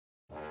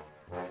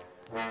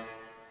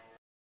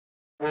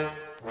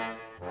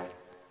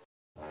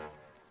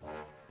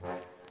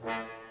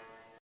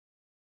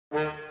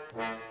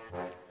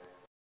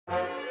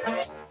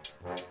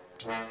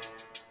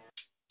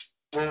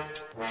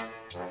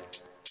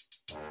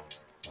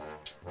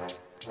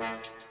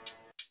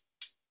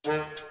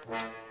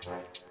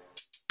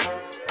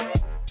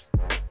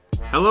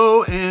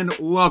Hello and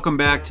welcome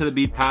back to the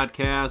Beat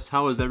Podcast.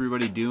 How is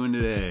everybody doing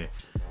today?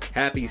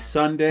 Happy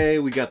Sunday.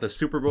 We got the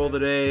Super Bowl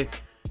today,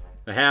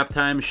 the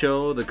halftime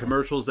show, the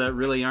commercials that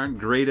really aren't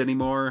great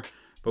anymore,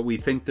 but we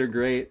think they're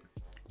great.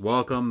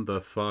 Welcome the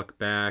fuck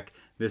back.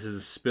 This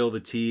is Spill the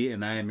Tea,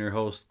 and I am your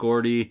host,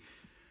 Gordy.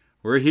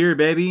 We're here,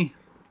 baby.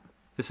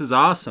 This is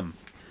awesome.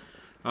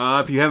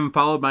 If you haven't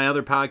followed my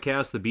other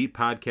podcast, the Beat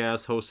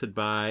Podcast, hosted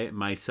by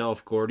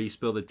myself, Gordy,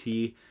 Spill the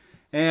Tea,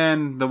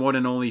 and the one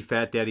and only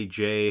Fat Daddy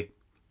Jay.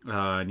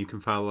 And you can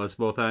follow us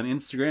both on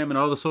Instagram and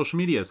all the social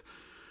medias.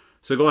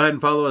 So go ahead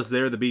and follow us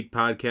there, the Beat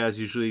Podcast.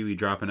 Usually we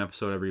drop an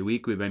episode every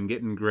week. We've been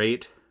getting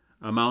great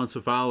amounts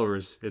of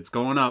followers. It's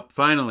going up,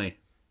 finally.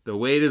 The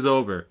wait is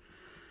over.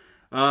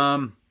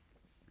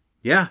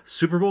 Yeah,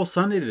 Super Bowl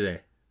Sunday today.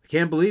 I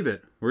can't believe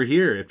it. We're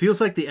here. It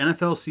feels like the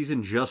NFL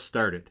season just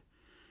started.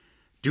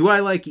 Do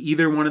I like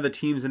either one of the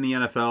teams in the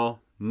NFL?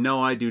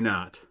 No, I do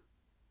not.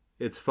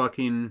 It's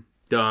fucking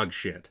dog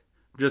shit.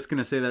 I'm just going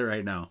to say that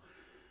right now.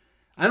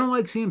 I don't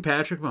like seeing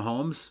Patrick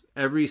Mahomes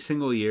every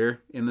single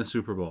year in the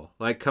Super Bowl.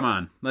 Like, come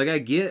on. Like, I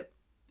get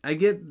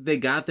they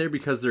got there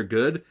because they're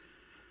good.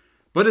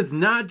 But it's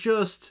not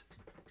just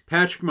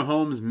Patrick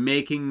Mahomes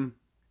making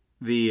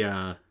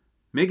the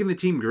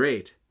team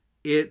great.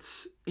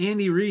 It's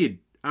Andy Reid,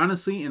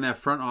 honestly, in that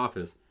front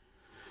office.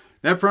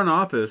 That front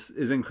office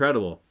is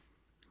incredible.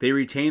 They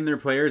retain their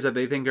players that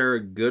they think are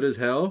good as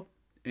hell,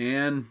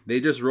 and they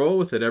just roll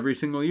with it every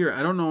single year.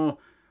 I don't know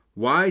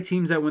why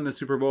teams that win the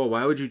Super Bowl,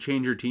 why would you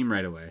change your team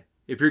right away?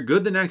 If you're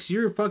good the next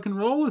year, fucking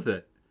roll with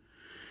it.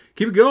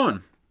 Keep it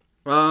going.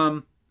 I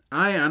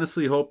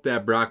honestly hope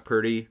that Brock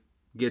Purdy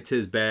gets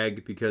his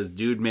bag because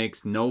dude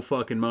makes no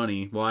fucking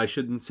money. Well, I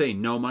shouldn't say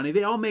no money.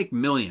 They all make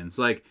millions.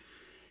 Like,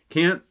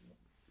 can't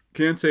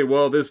say,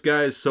 well, this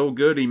guy is so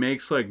good he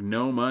makes like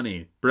no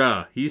money.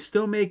 Bruh, he's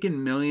still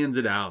making millions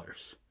of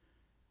dollars.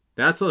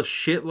 That's a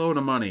shitload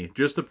of money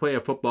just to play a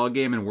football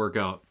game and work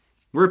out.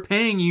 We're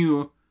paying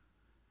you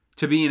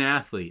to be an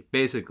athlete,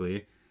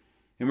 basically.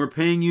 And we're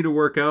paying you to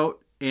work out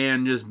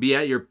and just be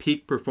at your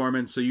peak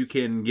performance so you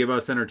can give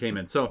us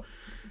entertainment. So,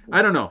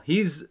 I don't know.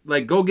 He's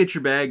like, go get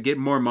your bag, get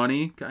more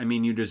money. I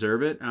mean, you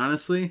deserve it,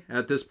 honestly,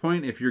 at this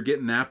point, if you're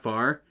getting that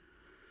far.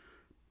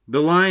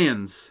 The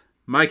Lions,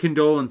 my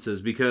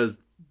condolences,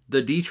 because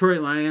the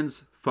Detroit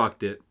Lions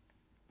fucked it.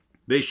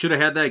 They should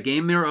have had that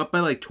game. They were up by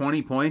like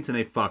 20 points and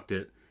they fucked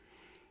it.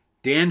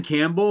 Dan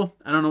Campbell,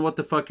 I don't know what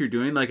the fuck you're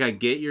doing. Like, I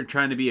get you're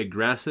trying to be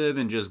aggressive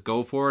and just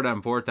go for it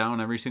on fourth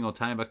down every single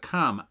time, but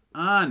come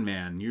on,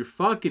 man. You're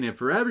fucking it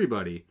for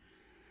everybody.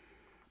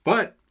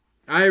 But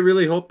I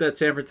really hope that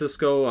San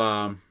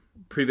Francisco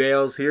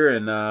prevails here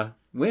and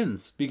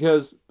wins,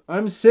 because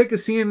I'm sick of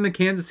seeing the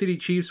Kansas City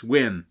Chiefs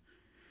win.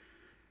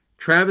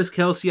 Travis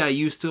Kelce, I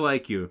used to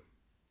like you.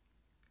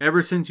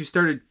 Ever since you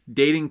started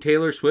dating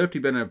Taylor Swift,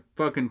 you've been a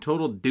fucking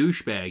total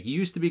douchebag. You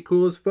used to be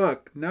cool as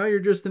fuck. Now you're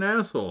just an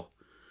asshole.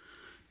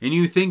 And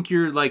you think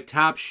you're like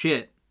top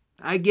shit.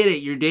 I get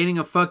it. You're dating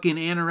a fucking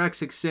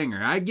anorexic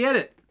singer. I get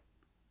it.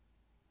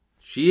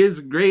 She is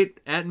great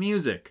at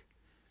music.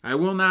 I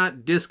will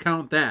not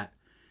discount that.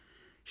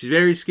 She's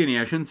very skinny.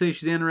 I shouldn't say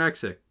she's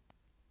anorexic.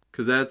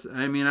 Because that's,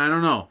 I mean, I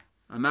don't know.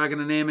 I'm not going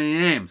to name any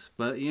names.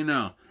 But, you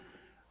know.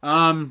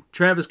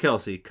 Travis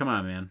Kelce. Come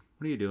on, man.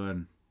 What are you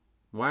doing?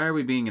 Why are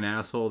we being an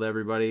asshole to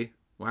everybody?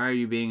 Why are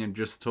you being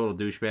just a total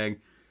douchebag?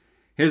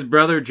 His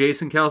brother,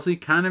 Jason Kelce,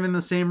 kind of in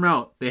the same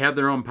route. They have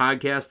their own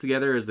podcast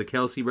together as the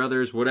Kelce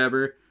brothers,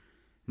 whatever.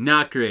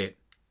 Not great.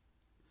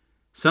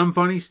 Some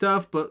funny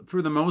stuff, but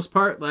for the most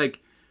part,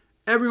 like,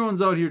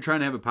 everyone's out here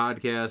trying to have a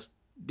podcast.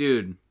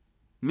 Dude,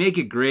 make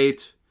it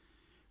great.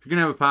 If you're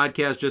going to have a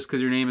podcast just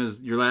because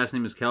your last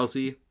name is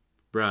Kelce,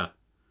 bruh.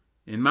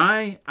 In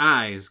my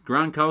eyes,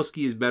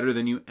 Gronkowski is better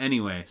than you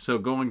anyway, so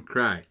go and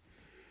cry.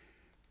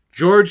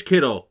 George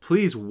Kittle,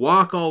 please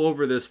walk all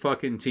over this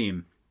fucking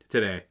team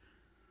today.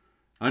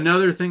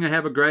 Another thing I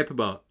have a gripe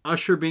about,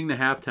 Usher being the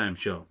halftime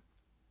show.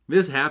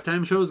 This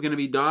halftime show is going to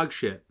be dog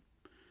shit.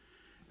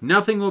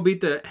 Nothing will beat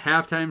the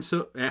halftime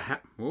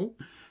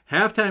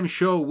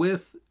show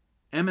with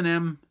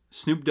Eminem,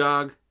 Snoop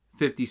Dogg,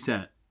 50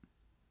 Cent.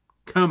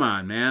 Come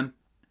on, man.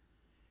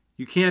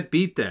 You can't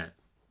beat that.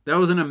 That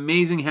was an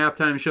amazing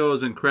halftime show. It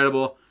was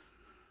incredible.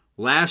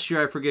 Last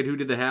year, I forget who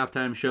did the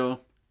halftime show.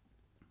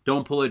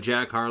 Don't pull a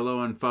Jack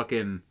Harlow and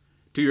fucking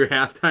do your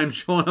halftime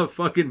show on a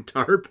fucking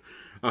tarp.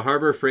 A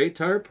Harbor Freight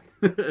tarp?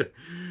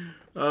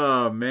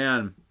 Oh,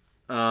 man.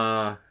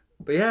 But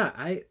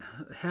yeah,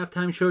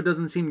 halftime show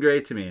doesn't seem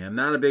great to me. I'm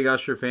not a big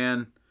Usher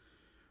fan.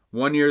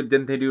 One year,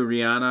 didn't they do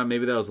Rihanna?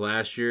 Maybe that was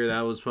last year.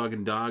 That was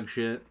fucking dog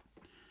shit.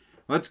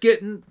 Let's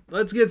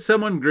get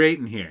someone great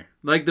in here.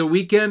 Like The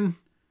Weeknd,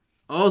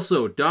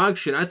 also dog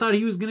shit. I thought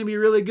he was going to be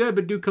really good,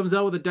 but dude comes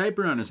out with a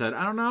diaper on his head.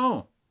 I don't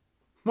know.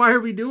 Why are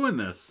we doing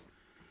this?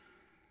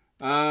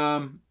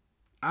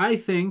 I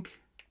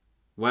think,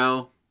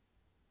 well,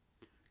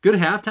 good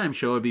halftime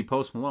show would be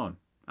Post Malone.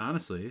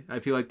 Honestly, I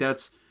feel like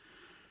that's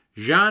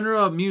genre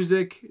of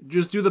music,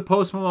 just do the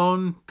Post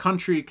Malone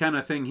country kind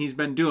of thing he's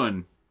been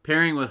doing.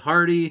 Pairing with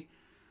Hardy.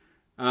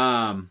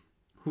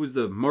 Who's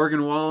the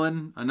Morgan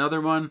Wallen?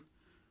 Another one.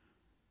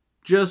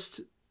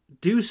 Just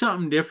do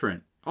something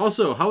different.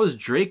 Also, how has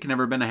Drake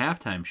never been a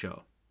halftime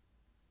show?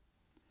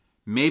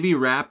 Maybe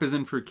rap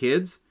isn't for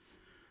kids.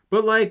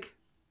 But like,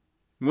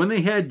 when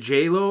they had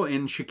J-Lo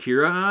and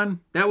Shakira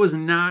on, that was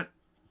not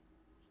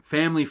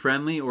family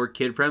friendly or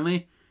kid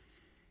friendly.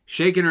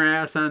 Shaking her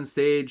ass on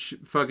stage,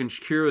 fucking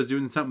Shakira was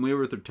doing something weird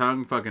with her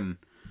tongue, fucking,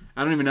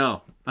 I don't even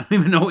know. I don't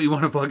even know what you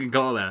want to fucking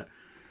call that.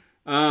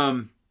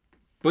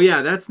 But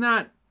yeah, that's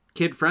not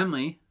kid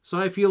friendly. So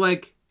I feel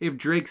like if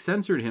Drake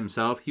censored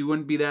himself, he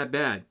wouldn't be that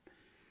bad.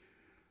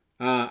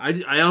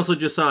 I also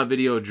just saw a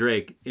video of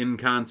Drake in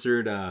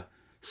concert.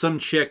 Some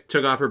chick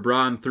took off her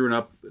bra and threw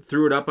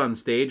it up on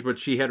stage, but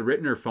she had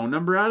written her phone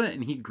number on it,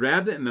 and he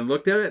grabbed it and then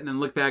looked at it and then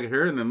looked back at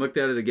her and then looked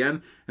at it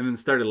again and then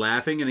started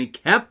laughing, and he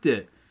kept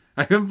it.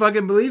 I couldn't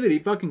fucking believe it. He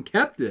fucking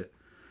kept it.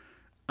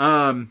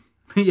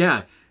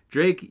 Yeah,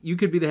 Drake, you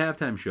could be the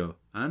halftime show.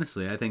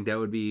 Honestly, I think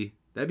that'd be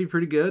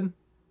pretty good.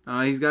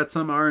 He's got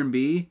some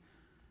R&B,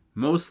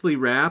 mostly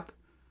rap.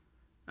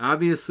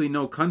 Obviously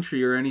no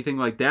country or anything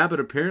like that, but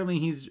apparently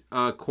he's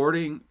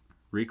recording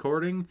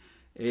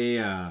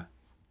a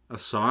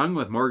song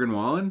with Morgan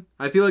Wallen.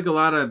 I feel like a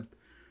lot of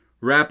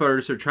rap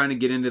artists are trying to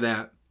get into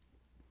that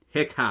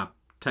hip hop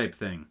type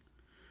thing.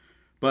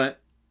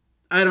 But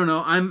I don't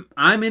know.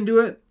 I'm into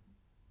it,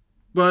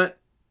 but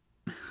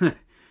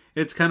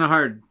it's kind of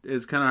hard.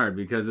 It's kind of hard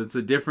because it's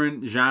a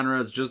different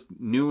genre. It's just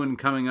new and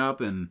coming up,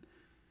 and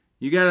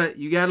you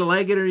gotta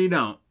like it or you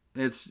don't.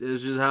 It's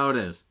just how it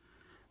is.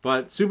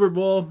 But Super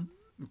Bowl,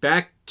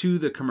 back to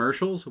the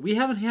commercials. We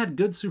haven't had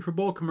good Super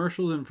Bowl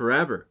commercials in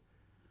forever.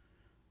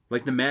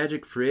 Like the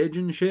Magic Fridge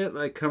and shit.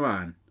 Like, come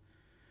on.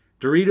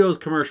 Doritos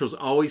commercials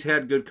always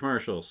had good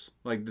commercials.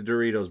 Like the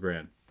Doritos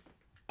brand.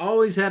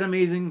 Always had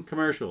amazing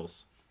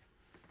commercials.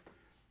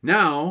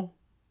 Now,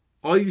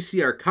 all you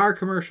see are car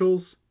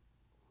commercials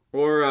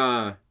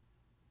or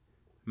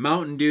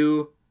Mountain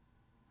Dew.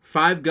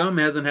 Five Gum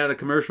hasn't had a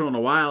commercial in a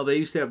while. They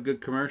used to have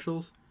good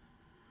commercials.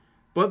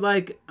 But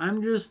like, I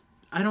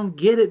don't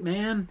get it,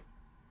 man.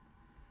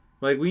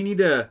 Like, we need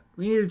to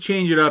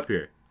change it up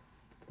here.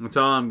 That's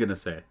all I'm gonna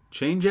say.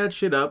 Change that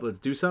shit up. Let's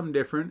do something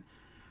different.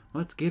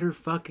 Let's get her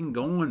fucking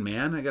going,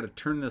 man. I gotta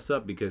turn this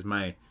up because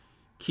my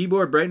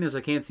keyboard brightness,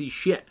 I can't see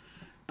shit.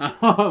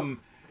 Yeah,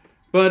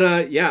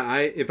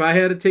 if I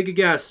had to take a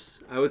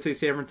guess, I would say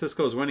San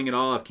Francisco is winning it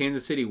all. If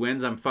Kansas City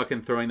wins, I'm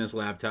fucking throwing this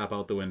laptop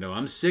out the window.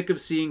 I'm sick of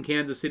seeing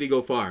Kansas City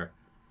go far.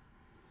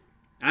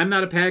 I'm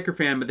not a Packer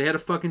fan, but they had a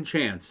fucking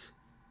chance.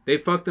 They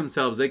fucked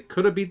themselves. They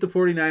could have beat the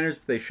 49ers,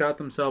 but they shot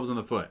themselves in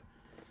the foot.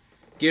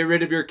 Get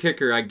rid of your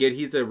kicker. I get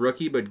he's a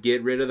rookie, but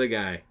get rid of the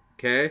guy.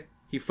 Okay?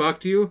 He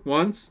fucked you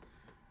once.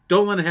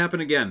 Don't let it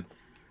happen again.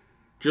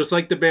 Just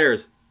like the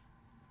Bears.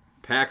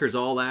 Packers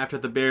all laughed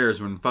at the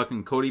Bears when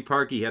fucking Cody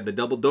Parkey had the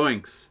double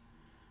doinks.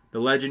 The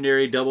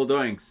legendary double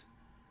doinks.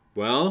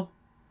 Well,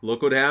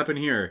 look what happened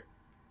here.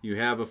 You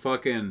have a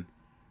fucking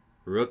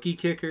rookie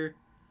kicker,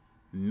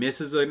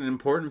 misses an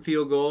important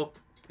field goal,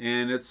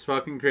 and it's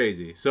fucking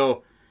crazy.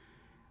 So,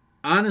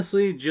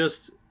 honestly,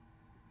 just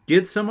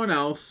get someone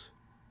else.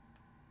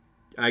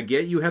 I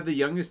get you have the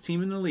youngest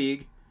team in the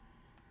league.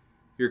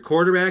 Your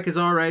quarterback is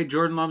all right.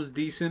 Jordan Love's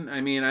decent.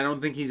 I mean, I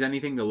don't think he's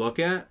anything to look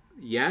at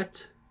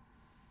yet.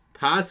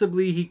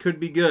 Possibly he could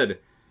be good.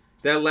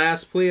 That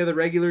last play of the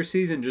regular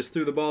season just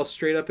threw the ball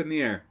straight up in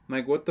the air. I'm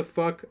like, what the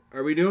fuck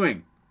are we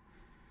doing?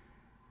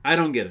 I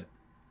don't get it.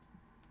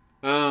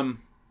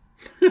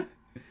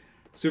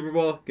 Super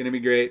Bowl, gonna be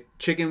great.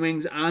 Chicken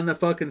wings on the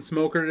fucking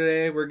smoker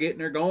today. We're getting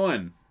her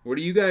going. What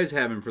are you guys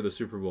having for the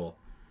Super Bowl?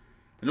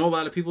 I know a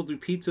lot of people do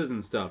pizzas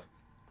and stuff.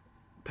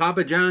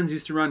 Papa John's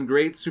used to run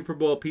great Super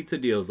Bowl pizza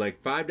deals,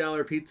 like $5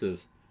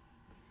 pizzas.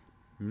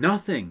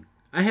 Nothing.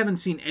 I haven't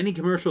seen any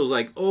commercials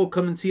like, oh,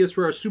 come and see us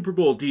for our Super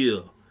Bowl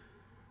deal.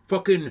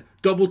 Fucking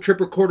double,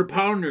 triple, quarter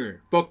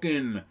pounder.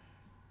 Fucking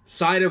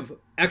side of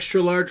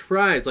extra large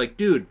fries. Like,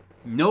 dude,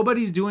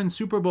 nobody's doing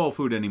Super Bowl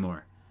food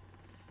anymore.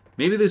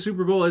 Maybe the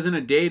Super Bowl isn't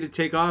a day to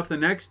take off the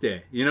next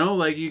day. You know,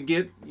 like you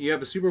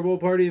have a Super Bowl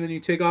party and then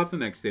you take off the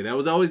next day. That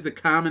was always the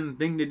common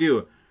thing to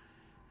do.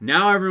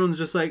 Now everyone's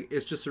just like,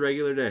 it's just a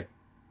regular day.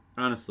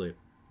 Honestly.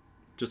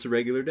 Just a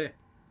regular day.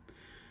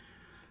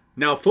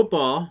 Now,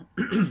 football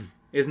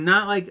is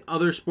not like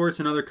other sports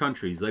in other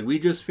countries. Like, we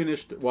just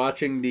finished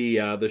watching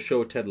the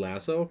show Ted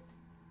Lasso.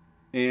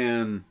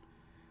 And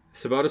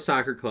it's about a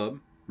soccer club,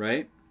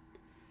 right?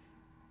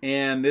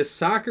 And this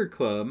soccer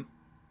club,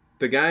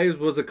 the guy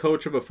was a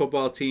coach of a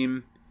football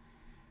team.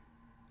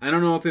 I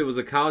don't know if it was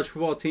a college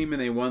football team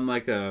and they won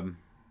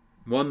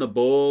the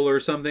bowl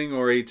or something,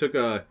 or he took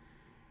a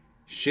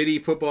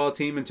shitty football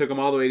team and took them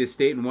all the way to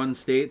state in one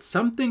state.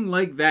 Something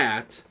like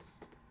that.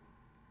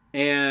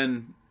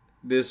 And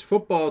this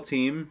football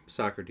team,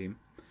 soccer team,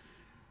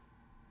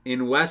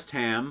 in West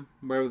Ham,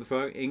 wherever the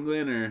fuck,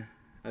 England or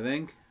I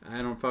think,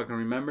 I don't fucking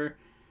remember.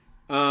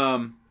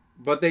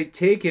 But they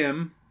take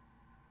him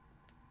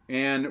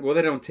And, well,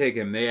 they don't take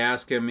him. They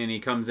ask him, and he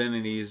comes in,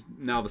 and he's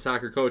now the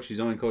soccer coach. He's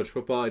only coached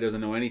football. He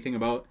doesn't know anything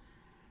about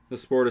the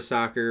sport of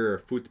soccer or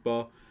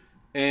football.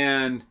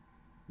 And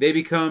they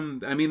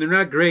become, I mean, they're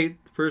not great.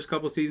 First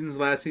couple seasons,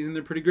 last season,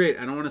 they're pretty great.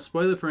 I don't want to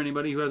spoil it for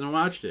anybody who hasn't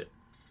watched it.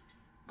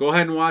 Go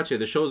ahead and watch it.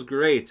 The show's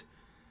great.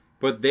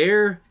 But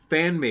their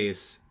fan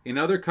base in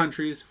other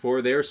countries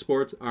for their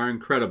sports are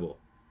incredible.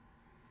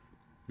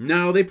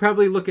 Now, they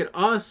probably look at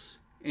us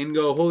and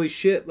go, holy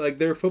shit, like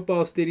their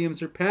football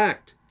stadiums are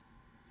packed.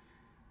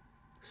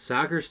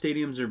 Soccer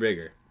stadiums are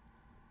bigger.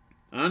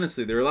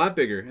 Honestly, they're a lot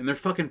bigger. And they're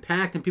fucking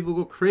packed and people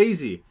go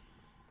crazy.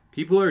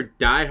 People are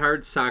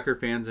diehard soccer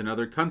fans in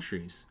other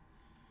countries.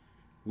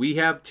 We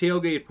have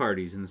tailgate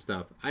parties and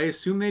stuff. I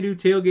assume they do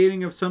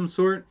tailgating of some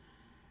sort.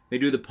 They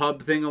do the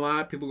pub thing a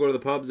lot. People go to the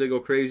pubs, they go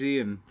crazy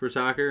and for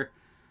soccer.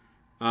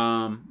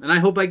 And I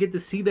hope I get to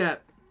see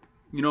that,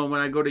 you know,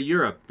 when I go to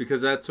Europe,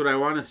 because that's what I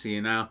want to see.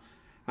 And now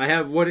I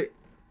have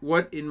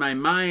what in my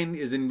mind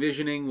is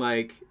envisioning,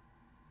 like,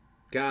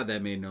 God,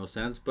 that made no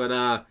sense.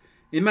 But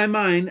in my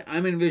mind,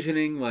 I'm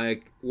envisioning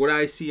like what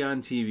I see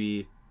on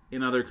TV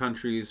in other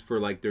countries for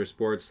like their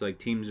sports, like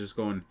teams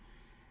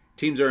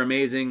are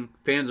amazing,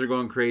 fans are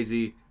going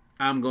crazy,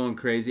 I'm going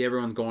crazy,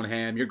 everyone's going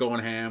ham, you're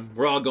going ham,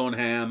 we're all going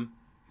ham.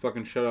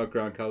 Fucking shut out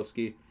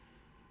Gronkowski.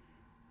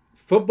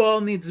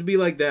 Football needs to be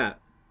like that.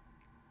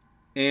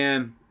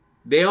 And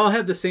they all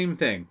have the same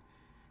thing.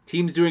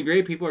 Teams doing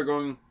great, people are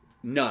going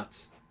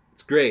nuts.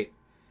 It's great.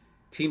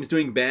 Teams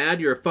doing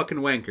bad, you're a fucking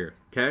wanker,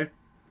 okay?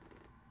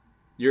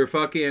 You're a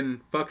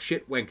fucking fuck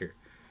shit wanker.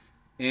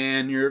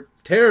 And you're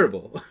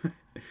terrible.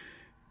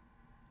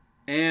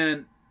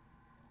 And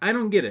I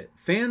don't get it.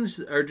 Fans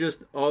are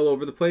just all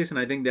over the place, and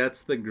I think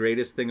that's the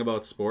greatest thing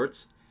about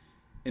sports.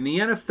 And the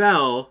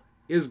NFL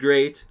is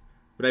great,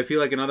 but I feel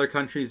like in other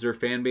countries their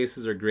fan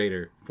bases are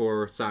greater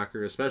for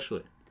soccer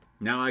especially.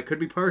 Now I could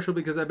be partial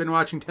because I've been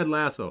watching Ted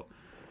Lasso.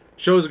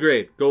 Show's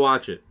great. Go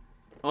watch it.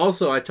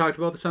 Also, I talked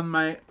about this on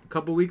my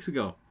couple weeks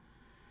ago.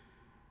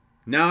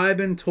 Now I've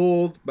been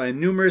told by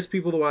numerous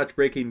people to watch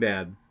Breaking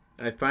Bad.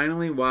 I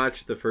finally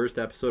watched the first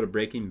episode of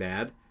Breaking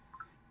Bad.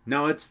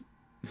 Now it's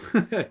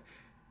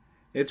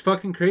it's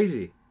fucking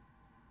crazy.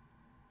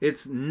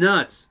 It's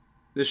nuts.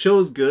 The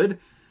show's good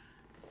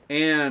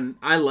and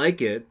I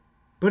like it,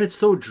 but it's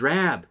so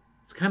drab.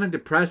 It's kind of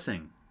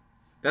depressing.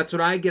 That's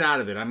what I get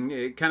out of it.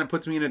 It kind of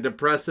puts me in a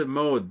depressive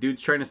mode.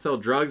 Dude's trying to sell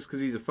drugs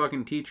because he's a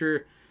fucking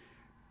teacher.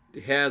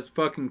 Has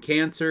fucking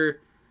cancer.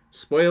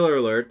 Spoiler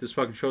alert, this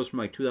fucking show's from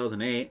like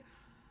 2008.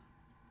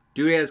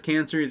 Dude has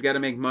cancer. He's got to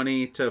make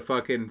money to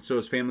fucking so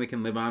his family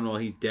can live on while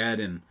he's dead,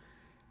 and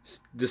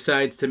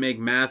decides to make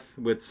meth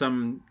with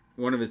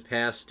one of his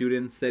past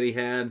students that he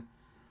had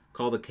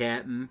called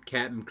the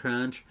Captain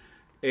Crunch.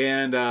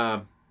 And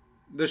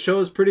the show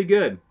is pretty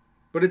good.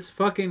 But it's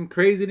fucking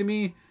crazy to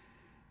me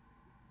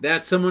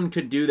that someone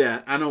could do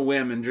that on a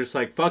whim and just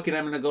like, fuck it,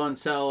 I'm going to go and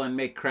sell and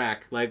make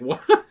crack. Like,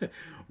 what?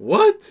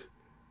 What?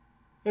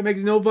 That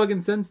makes no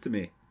fucking sense to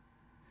me.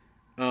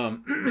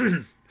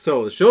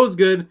 So the show's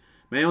good.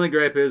 My only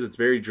gripe is it's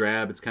very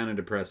drab. It's kind of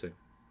depressing.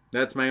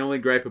 That's my only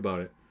gripe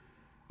about it.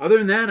 Other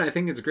than that, I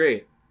think it's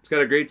great. It's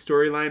got a great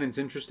storyline. It's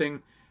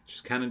interesting. It's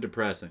just kind of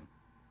depressing.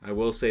 I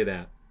will say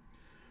that.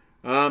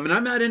 And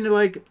I'm not into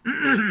like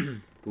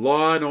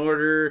Law and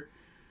Order,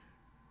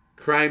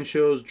 crime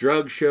shows,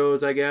 drug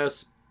shows, I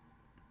guess.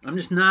 I'm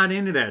just not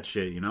into that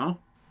shit, you know?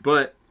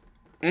 But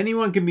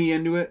anyone can be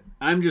into it.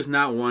 I'm just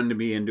not one to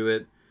be into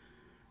it.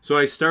 So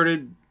I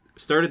started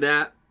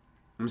that.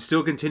 I'm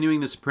still continuing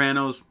The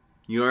Sopranos.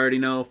 You already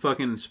know,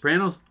 fucking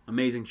Sopranos,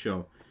 amazing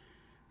show.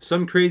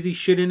 Some crazy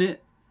shit in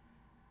it,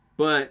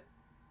 but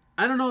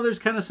I don't know, there's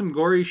kind of some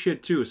gory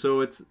shit too.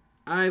 So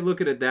I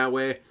look at it that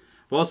way.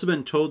 I've also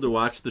been told to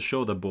watch the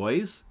show The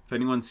Boys. If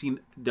anyone's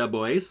seen The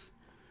Boys,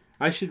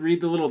 I should read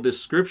the little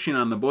description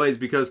on The Boys,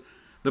 because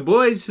The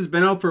Boys has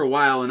been out for a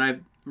while,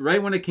 and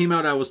right when it came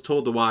out, I was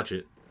told to watch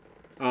it.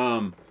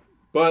 But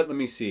let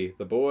me see.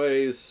 The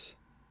Boys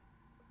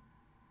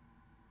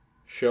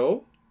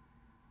show?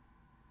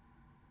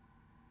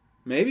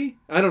 Maybe?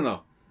 I don't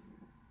know.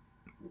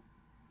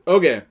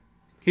 Okay,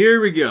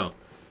 here we go.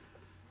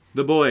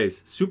 The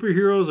Boys.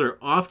 Superheroes are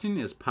often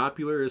as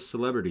popular as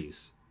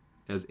celebrities,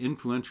 as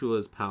influential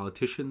as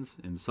politicians,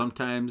 and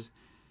sometimes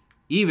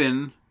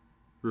even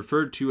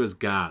referred to as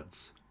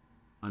gods,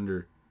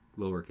 under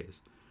lowercase.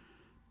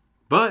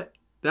 But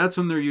that's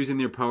when they're using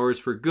their powers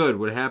for good.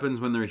 What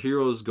happens when their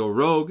heroes go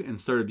rogue and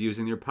start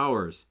abusing their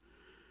powers?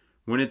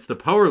 When it's the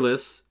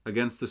powerless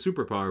against the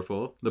super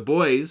powerful, the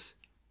boys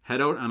head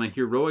out on a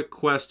heroic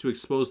quest to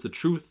expose the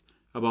truth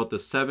about the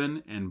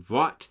Seven and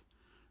Voight,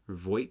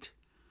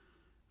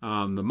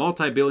 the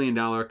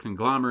multi-billion-dollar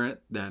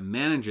conglomerate that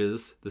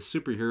manages the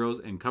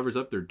superheroes and covers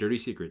up their dirty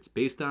secrets,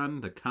 based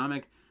on the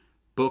comic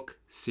book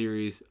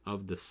series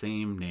of the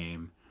same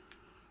name,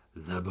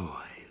 The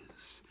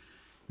Boys.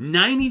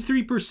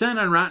 93%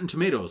 on Rotten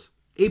Tomatoes,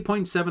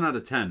 8.7 out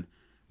of 10.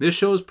 This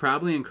show is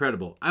probably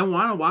incredible. I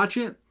want to watch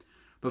it,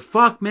 but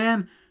fuck,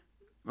 man.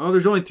 Oh,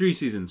 there's only 3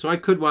 seasons, so I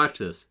could watch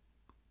this.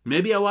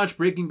 Maybe I'll watch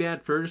Breaking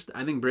Bad first.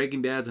 I think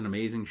Breaking Bad's an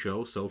amazing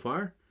show so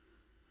far.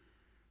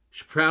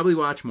 Should probably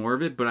watch more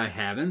of it, but I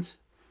haven't.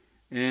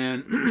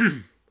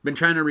 And been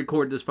trying to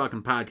record this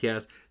fucking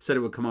podcast. Said it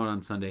would come out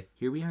on Sunday.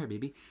 Here we are,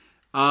 baby.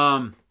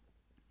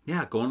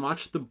 Yeah, go and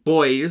watch The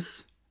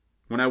Boys.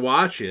 When I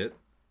watch it,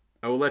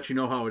 I will let you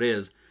know how it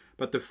is.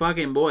 But The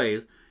fucking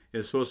Boys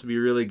is supposed to be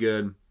really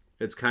good.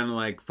 It's kind of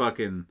like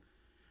fucking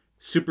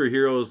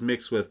superheroes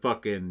mixed with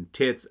fucking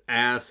tits,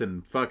 ass,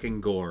 and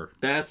fucking gore.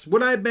 That's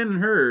what I've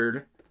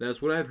heard.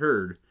 That's what I've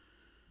heard.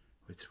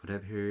 It's what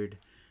I've heard.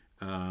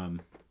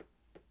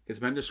 It's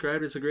been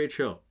described as a great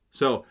show.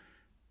 So,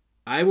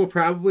 I will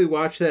probably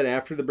watch that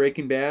after the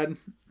Breaking Bad.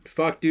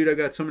 Fuck, dude, I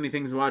got so many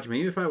things to watch.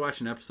 Maybe if I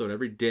watch an episode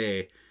every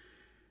day,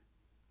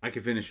 I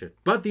could finish it.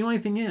 But the only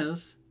thing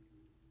is,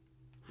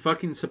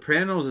 fucking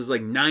Sopranos is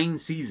like 9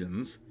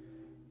 seasons.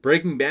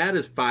 Breaking Bad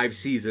is 5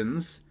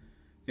 seasons.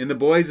 And The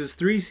Boys is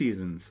 3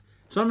 seasons.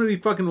 So I'm going to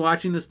be fucking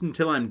watching this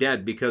until I'm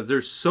dead because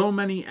there's so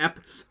many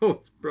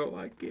episodes, bro.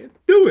 I can't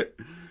do it.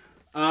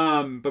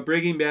 But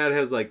Breaking Bad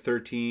has like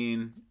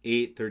 13,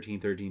 8, 13,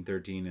 13,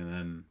 13, and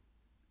then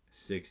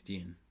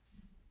 16.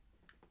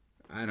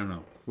 I don't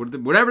know.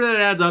 Whatever that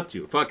adds up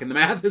to. Fucking the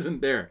math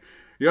isn't there.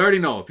 You already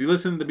know. If you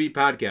listen to the Beat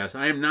Podcast,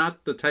 I am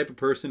not the type of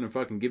person to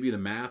fucking give you the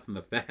math and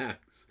the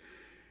facts.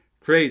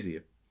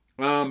 Crazy.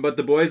 But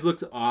The Boys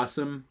looks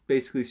awesome.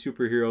 Basically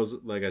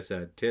superheroes, like I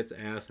said. Tits,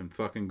 ass, and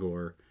fucking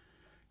gore.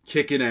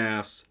 Kicking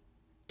ass.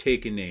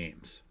 Taking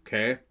names.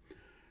 Okay?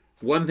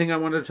 One thing I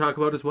wanted to talk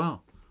about as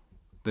well.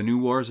 The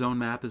new Warzone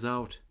map is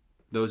out.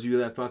 Those of you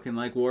that fucking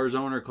like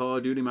Warzone or Call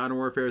of Duty Modern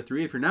Warfare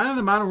 3, if you're not in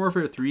the Modern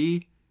Warfare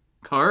 3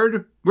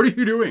 card, what are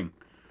you doing?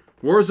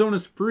 Warzone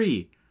is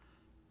free.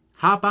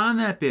 Hop on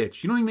that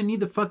bitch. You don't even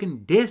need the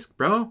fucking disc,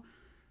 bro.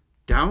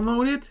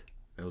 Download it.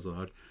 That was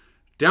loud.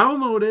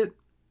 Download it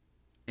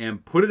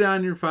and put it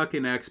on your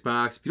fucking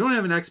Xbox. If you don't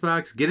have an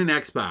Xbox, get an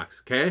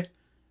Xbox, okay?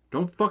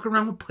 Don't fuck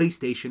around with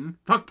PlayStation.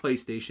 Fuck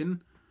PlayStation.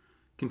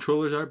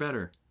 Controllers are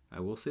better. I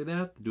will say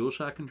that. The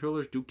DualShock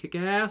controllers do kick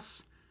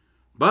ass.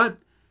 But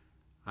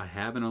I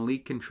have an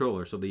Elite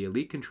controller. So the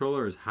Elite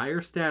controller is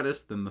higher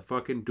status than the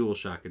fucking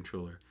DualShock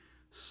controller.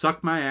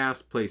 Suck my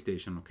ass,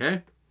 PlayStation,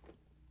 okay?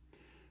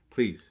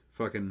 Please,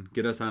 fucking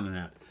get us on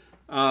that.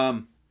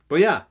 But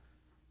yeah,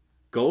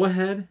 go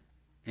ahead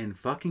and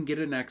fucking get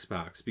an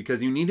Xbox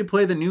because you need to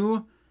play the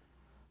new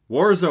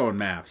Warzone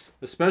maps,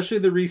 especially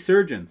the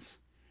Resurgence.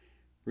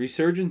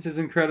 Resurgence is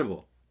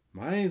incredible.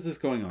 Why is this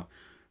going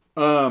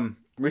on?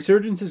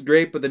 Resurgence is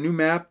great, but the new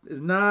map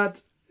is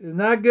not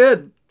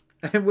good.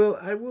 I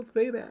will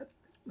say that.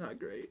 It's not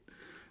great.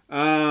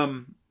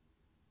 The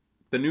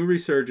new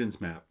Resurgence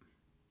map.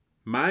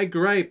 My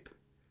gripe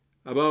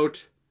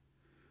about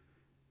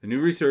the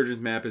new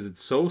Resurgence map is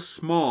it's so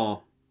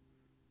small,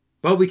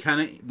 but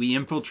we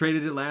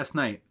infiltrated it last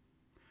night.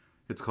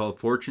 It's called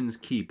Fortune's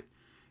Keep.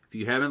 If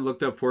you haven't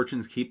looked up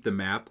Fortune's Keep, the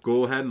map,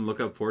 go ahead and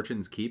look up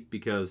Fortune's Keep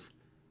because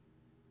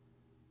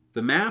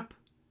the map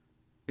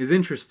is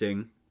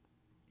interesting.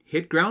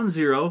 Hit ground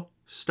zero,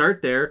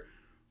 start there,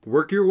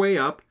 work your way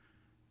up,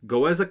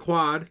 go as a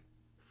quad,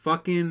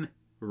 fucking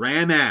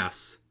ram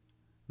ass.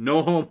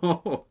 No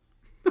homo.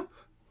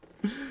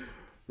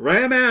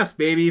 Ram ass,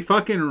 baby.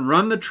 Fucking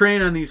run the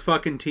train on these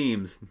fucking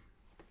teams.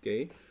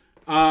 Okay.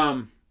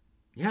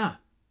 Yeah.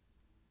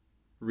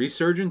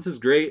 Resurgence is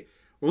great.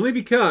 Only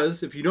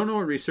because if you don't know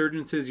what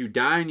Resurgence is, you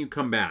die and you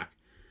come back.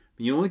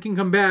 You only can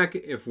come back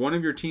if one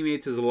of your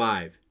teammates is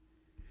alive.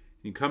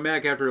 You come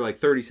back after like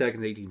 30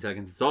 seconds, 18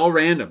 seconds. It's all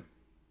random.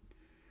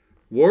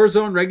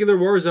 Warzone, regular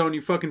Warzone,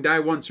 you fucking die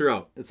once you're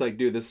out. It's like,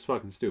 dude, this is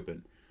fucking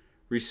stupid.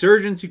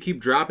 Resurgence, you keep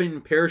dropping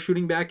and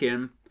parachuting back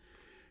in.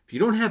 If you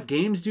don't have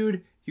games,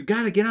 dude, you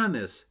gotta get on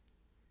this.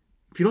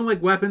 If you don't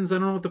like weapons, I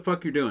don't know what the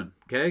fuck you're doing.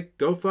 Okay?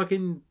 Go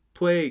fucking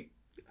play.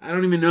 I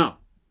don't even know.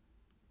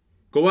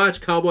 Go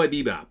watch Cowboy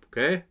Bebop.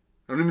 Okay? I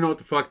don't even know what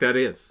the fuck that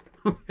is.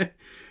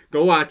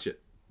 Go watch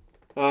it.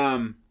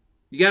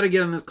 You gotta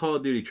get on this Call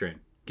of Duty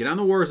train. Get on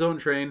the Warzone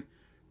train.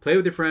 Play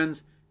with your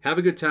friends. Have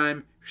a good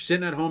time. You're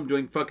sitting at home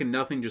doing fucking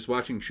nothing, just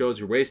watching shows.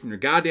 You're wasting your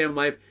goddamn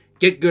life.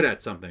 Get good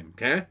at something.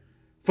 Okay?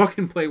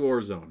 Fucking play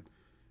Warzone.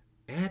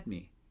 Add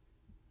me.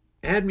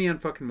 Add me on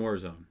fucking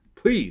Warzone.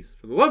 Please,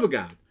 for the love of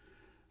God.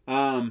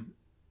 And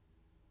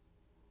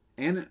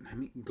I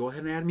mean, go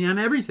ahead and add me on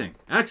everything.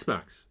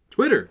 Xbox,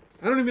 Twitter.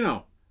 I don't even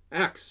know.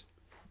 X.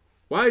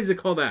 Why is it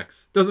called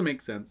X? Doesn't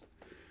make sense.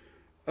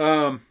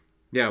 Yeah,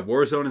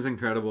 Warzone is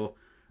incredible.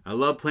 I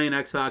love playing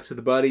Xbox with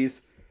the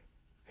buddies.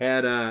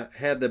 Had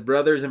the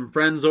brothers and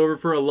friends over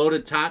for a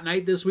loaded tot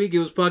night this week. It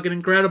was fucking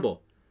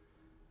incredible.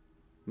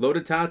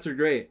 Loaded tots are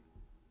great.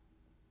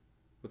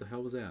 What the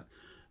hell was that?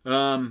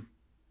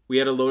 We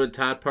had a loaded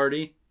tot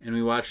party, and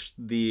we watched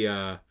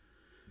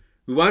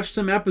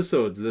some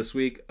episodes this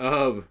week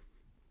of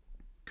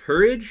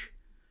Courage,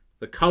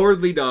 the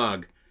Cowardly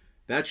Dog.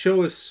 That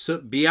show is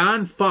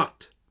beyond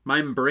fucked.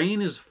 My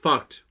brain is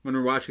fucked when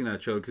we're watching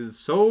that show because it's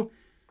so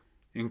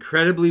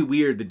incredibly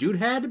weird. The dude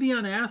had to be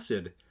on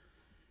acid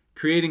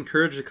creating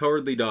Courage, the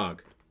Cowardly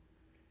Dog.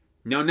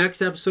 Now,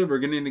 next episode, we're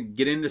going to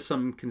get into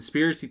some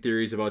conspiracy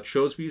theories about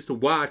shows we used to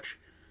watch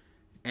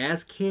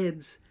as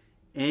kids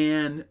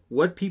and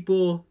what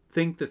people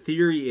think the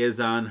theory is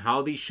on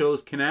how these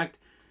shows connect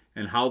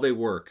and how they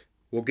work.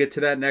 We'll get to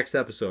that next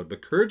episode.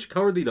 But Courage the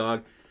Cowardly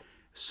Dog,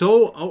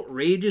 so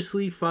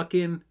outrageously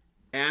fucking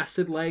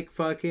acid-like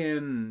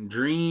fucking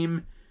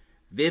dream,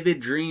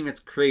 vivid dream, it's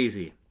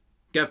crazy.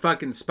 Got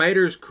fucking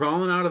spiders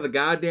crawling out of the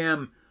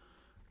goddamn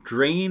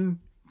drain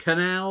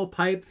canal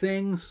pipe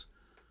things.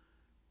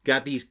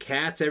 Got these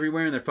cats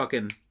everywhere and they're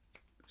fucking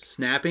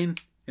snapping.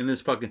 And this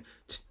fucking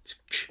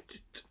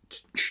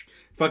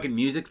fucking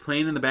music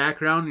playing in the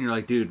background. And you're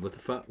like, dude, what the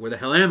fuck? Where the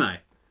hell am I?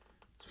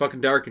 It's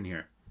fucking dark in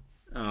here.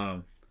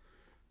 The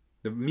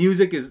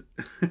music is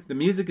the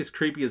music is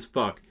creepy as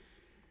fuck.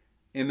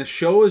 And the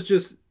show is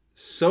just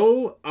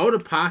so out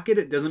of pocket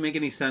it doesn't make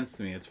any sense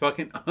to me. It's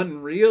fucking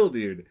unreal,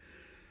 dude.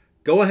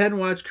 Go ahead and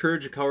watch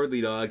Courage the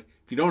Cowardly Dog.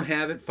 If you don't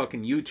have it,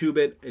 fucking YouTube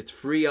it. It's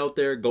free out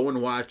there. Go and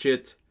watch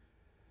it.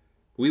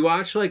 We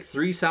watched like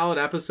 3 solid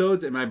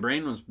episodes and my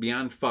brain was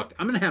beyond fucked.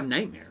 I'm going to have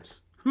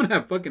nightmares. I'm going to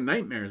have fucking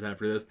nightmares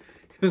after this.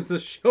 Because the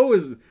show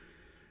is...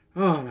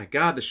 Oh my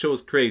god, the show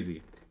is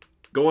crazy.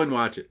 Go and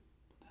watch it.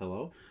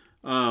 Hello?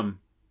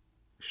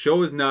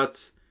 Show is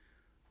nuts.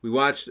 We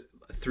watched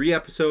 3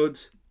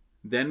 episodes.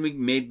 Then we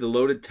made the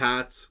loaded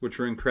tots, which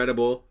were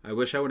incredible. I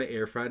wish I would have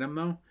air fried them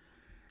though.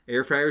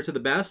 Air fryers are the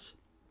best.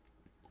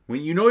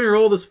 When you know you're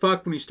old as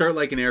fuck when you start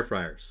liking air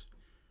fryers.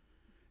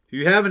 If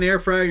you have an air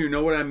fryer, you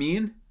know what I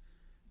mean.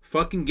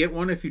 Fucking get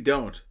one if you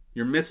don't.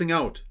 You're missing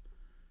out.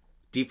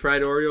 Deep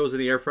fried Oreos in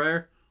the air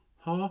fryer?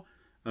 Huh?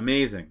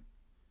 Amazing.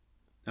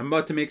 I'm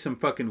about to make some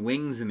fucking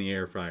wings in the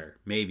air fryer.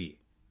 Maybe.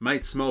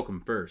 Might smoke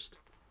them first.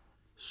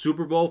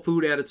 Super Bowl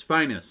food at its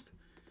finest.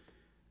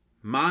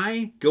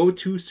 My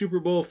go-to Super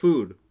Bowl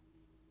food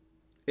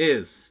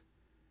is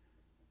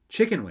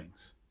chicken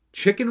wings.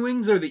 Chicken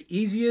wings are the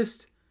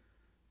easiest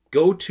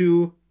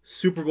go-to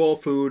Super Bowl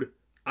food.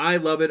 I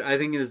love it. I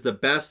think it is the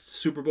best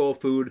Super Bowl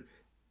food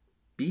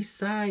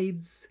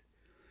besides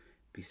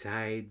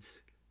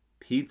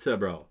pizza,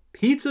 bro.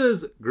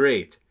 Pizza's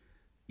great.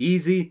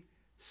 Easy,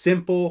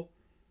 simple.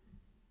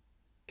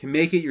 Can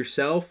make it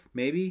yourself,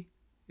 maybe,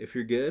 if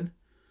you're good.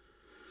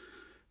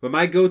 But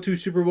my go-to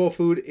Super Bowl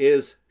food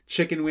is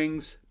chicken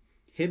wings.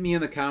 Hit me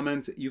in the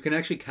comments. You can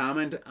actually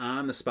comment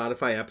on the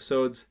Spotify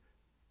episodes.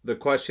 The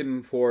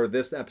question for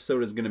this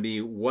episode is going to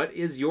be, what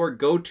is your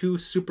go-to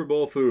Super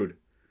Bowl food?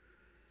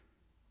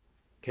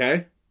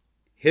 Okay?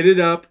 Hit it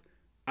up.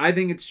 I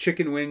think it's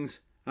chicken wings.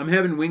 I'm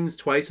having wings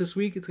twice this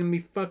week. It's going to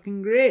be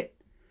fucking great.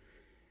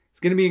 It's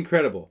going to be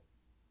incredible.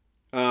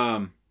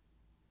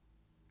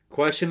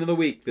 Question of the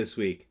week this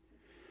week.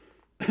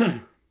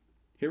 Here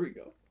we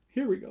go.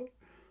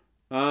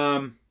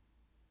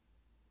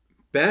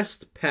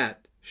 Best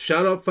pet.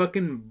 Shout out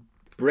fucking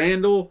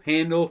Brandel,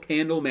 Handle,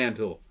 Candle,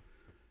 Mantle.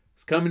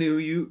 It's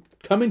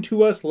coming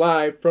to us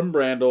live from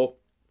Brandel.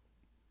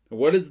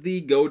 What is the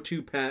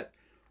go-to pet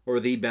or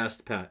the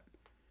best pet?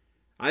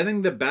 I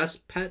think the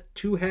best pet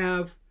to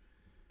have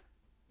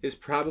is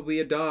probably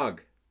a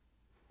dog.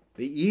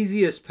 The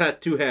easiest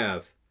pet to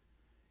have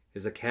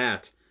is a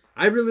cat.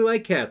 I really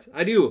like cats.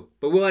 I do.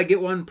 But will I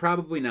get one?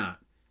 Probably not.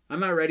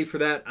 I'm not ready for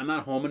that. I'm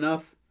not home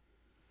enough.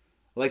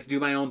 I like to do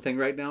my own thing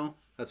right now.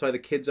 That's why the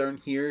kids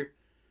aren't here.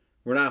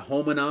 We're not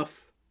home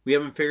enough. We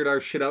haven't figured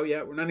our shit out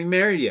yet. We're not even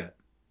married yet.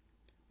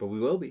 But we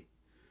will be.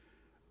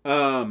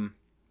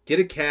 Get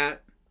a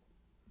cat.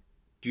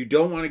 You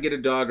don't want to get a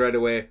dog right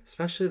away.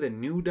 Especially the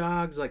new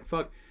dogs. Like,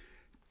 fuck.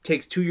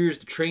 Takes 2 years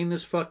to train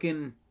this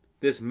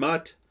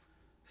mutt.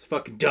 This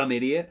fucking dumb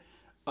idiot.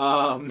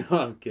 No,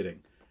 I'm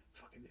kidding.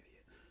 Fucking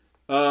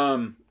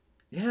idiot.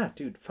 Yeah,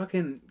 dude.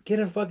 Fucking get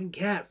a fucking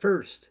cat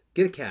first.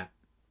 Get a cat.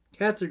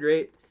 Cats are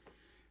great.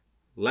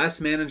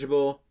 Less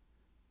manageable.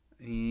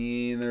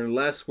 And they're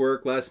less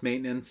work, less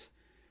maintenance.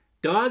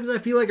 Dogs, I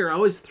feel like, are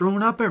always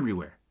throwing up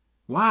everywhere.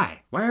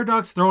 Why? Why are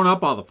dogs throwing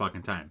up all the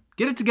fucking time?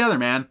 Get it together,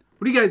 man.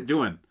 What are you guys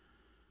doing?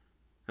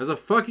 As a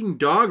fucking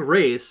dog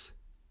race,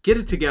 get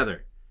it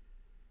together.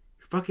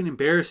 You're fucking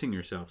embarrassing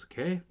yourselves,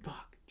 okay?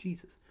 Fuck.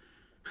 Jesus.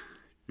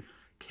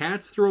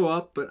 Cats throw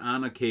up, but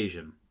on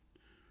occasion.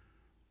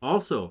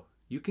 Also,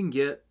 you can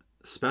get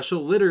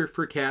special litter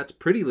for cats.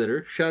 Pretty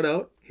litter. Shout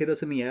out. Hit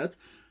us in the ads.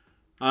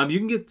 You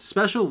can get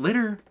special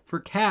litter for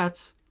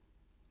cats.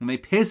 When they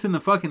piss in the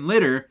fucking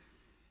litter,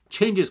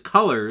 changes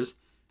colors,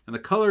 and the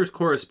colors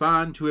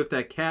correspond to if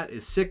that cat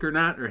is sick or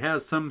not, or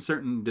has some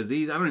certain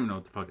disease. I don't even know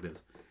what the fuck it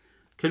is.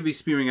 Could be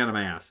spewing out of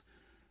my ass.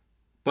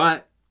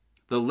 But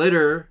the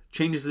litter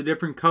changes a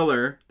different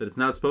color that it's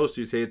not supposed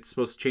to. Say it's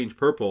supposed to change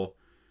purple,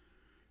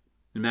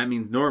 and that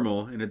means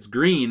normal, and it's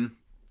green,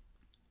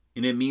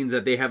 and it means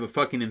that they have a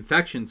fucking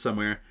infection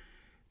somewhere.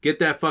 Get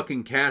that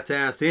fucking cat's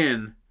ass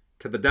in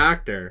to the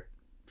doctor.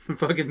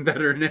 Fucking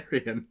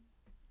veterinarian.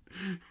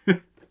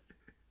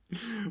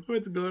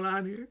 What's going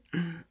on here?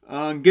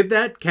 Get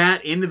that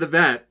cat into the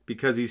vet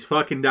because he's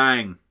fucking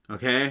dying,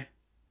 okay?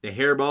 The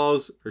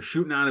hairballs are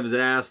shooting out of his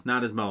ass,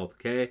 not his mouth,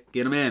 okay?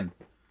 Get him in.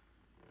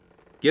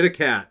 Get a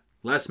cat.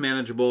 Less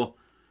manageable.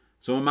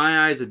 So in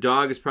my eyes, a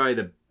dog is probably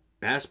the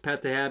best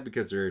pet to have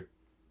because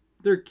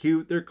they're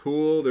cute, they're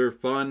cool, they're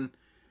fun.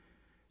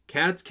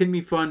 Cats can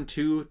be fun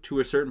too, to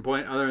a certain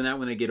point. Other than that,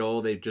 when they get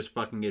old, they just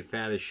fucking get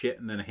fat as shit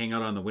and then hang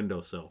out on the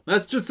windowsill.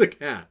 That's just a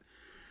cat.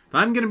 If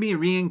I'm going to be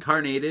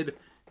reincarnated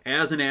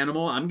as an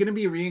animal, I'm going to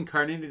be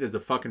reincarnated as a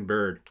fucking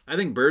bird. I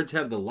think birds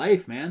have the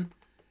life, man.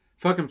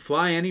 Fucking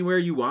fly anywhere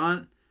you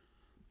want.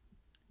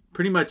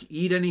 Pretty much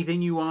eat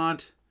anything you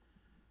want.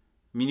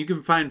 I mean, you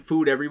can find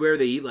food everywhere.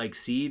 They eat like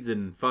seeds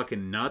and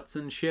fucking nuts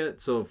and shit.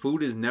 So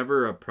food is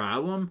never a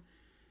problem.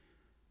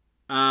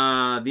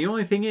 The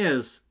only thing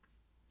is,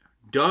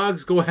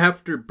 dogs go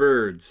after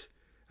birds.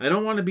 I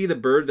don't want to be the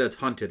bird that's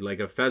hunted, like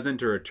a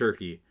pheasant or a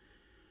turkey.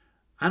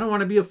 I don't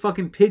want to be a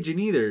fucking pigeon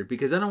either,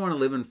 because I don't want to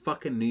live in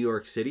fucking New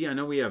York City. I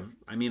know we have,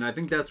 I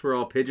think that's where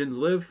all pigeons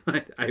live,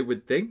 I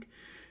would think.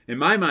 In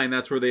my mind,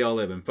 that's where they all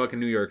live, in fucking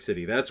New York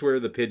City. That's where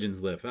the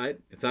pigeons live.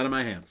 It's out of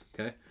my hands,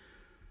 okay?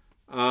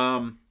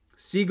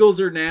 Seagulls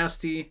are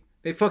nasty.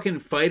 They fucking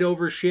fight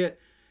over shit.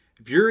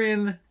 If you're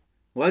in,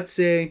 let's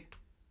say,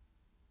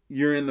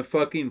 you're in the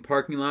fucking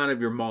parking lot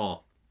of your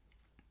mall.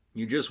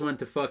 You just went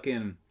to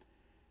fucking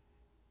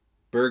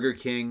Burger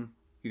King.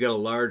 You got a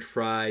large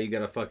fry. You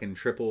got a fucking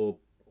triple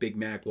Big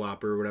Mac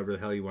Whopper, whatever the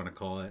hell you want to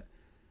call it.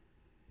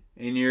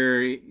 And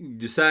you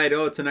decide,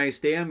 oh, it's a nice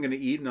day. I'm going to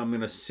eat and I'm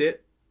going to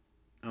sit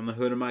on the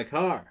hood of my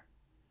car.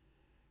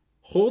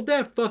 Hold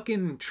that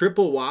fucking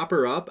triple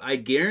Whopper up. I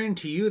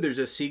guarantee you there's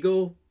a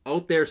seagull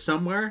out there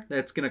somewhere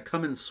that's going to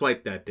come and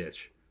swipe that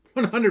bitch.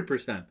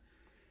 100%.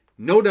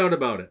 No doubt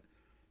about it.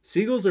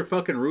 Seagulls are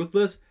fucking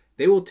ruthless.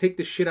 They will take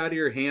the shit out of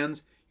your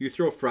hands. You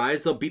throw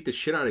fries, they'll beat the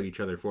shit out of each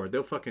other for it.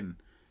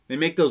 They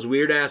make those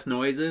weird ass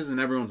noises and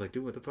everyone's like,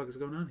 dude, what the fuck is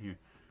going on here?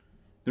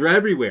 They're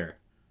everywhere.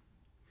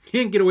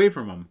 Can't get away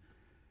from them.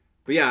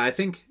 But yeah, I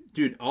think,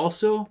 dude,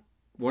 also,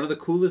 one of the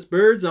coolest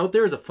birds out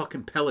there is a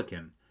fucking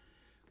pelican.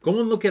 Go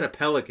and look at a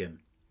pelican.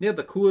 They have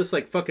the coolest,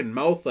 like, fucking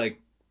mouth,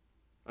 like,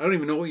 I don't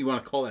even know what you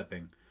want to call that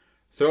thing.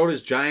 Throat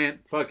is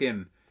giant,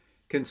 fucking,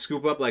 can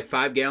scoop up like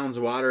 5 gallons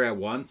of water at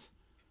once.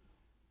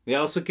 They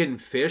also can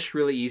fish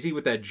really easy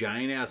with that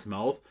giant ass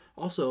mouth.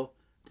 Also,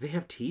 do they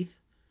have teeth?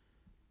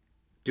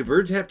 Do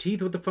birds have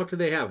teeth? What the fuck do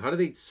they have? How do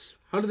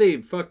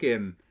they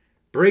fucking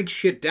break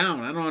shit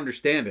down? I don't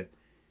understand it.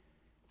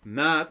 I'm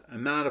not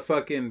a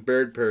fucking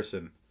bird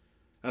person.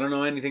 I don't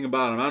know anything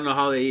about them. I don't know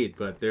how they eat,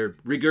 but they're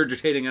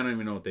regurgitating. I don't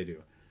even know what they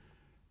do.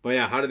 But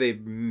yeah, how do they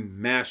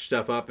mash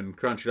stuff up and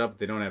crunch it up if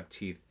they don't have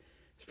teeth?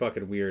 It's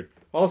fucking weird.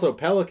 Also,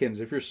 pelicans,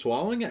 if you're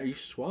swallowing it, are you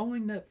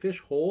swallowing that fish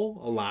whole,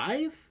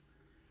 alive?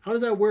 How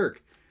does that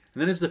work?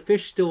 And then is the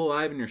fish still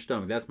alive in your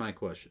stomach? That's my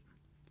question.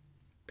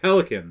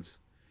 Pelicans,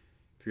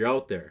 if you're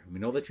out there, we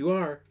know that you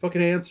are,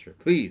 fucking answer,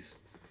 please.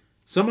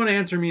 Someone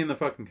answer me in the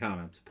fucking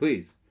comments,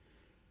 please.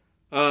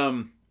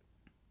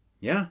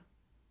 Yeah.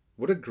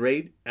 What a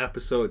great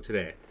episode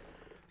today.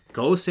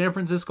 Go San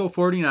Francisco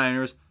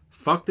 49ers.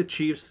 Fuck the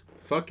Chiefs.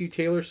 Fuck you,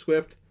 Taylor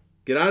Swift.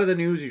 Get out of the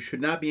news. You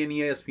should not be in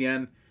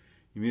ESPN.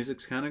 Your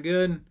music's kind of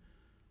good,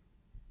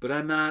 but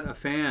I'm not a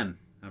fan.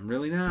 I'm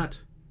really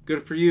not.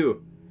 Good for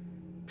you.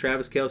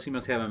 Travis Kelce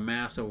must have a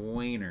massive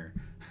wiener.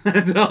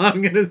 That's all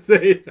I'm going to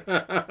say.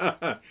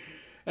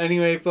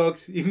 Anyway,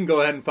 folks, you can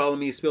go ahead and follow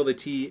me, Spill the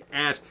Tea,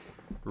 at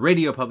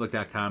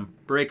radiopublic.com,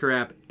 Breaker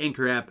app,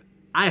 Anchor app,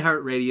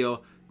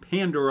 iHeartRadio,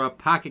 Pandora,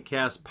 Pocket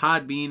Cast,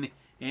 Podbean,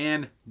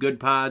 and Good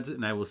Pods.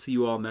 And I will see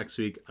you all next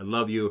week. I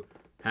love you.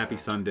 Happy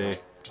Sunday.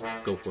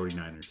 Go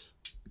 49ers.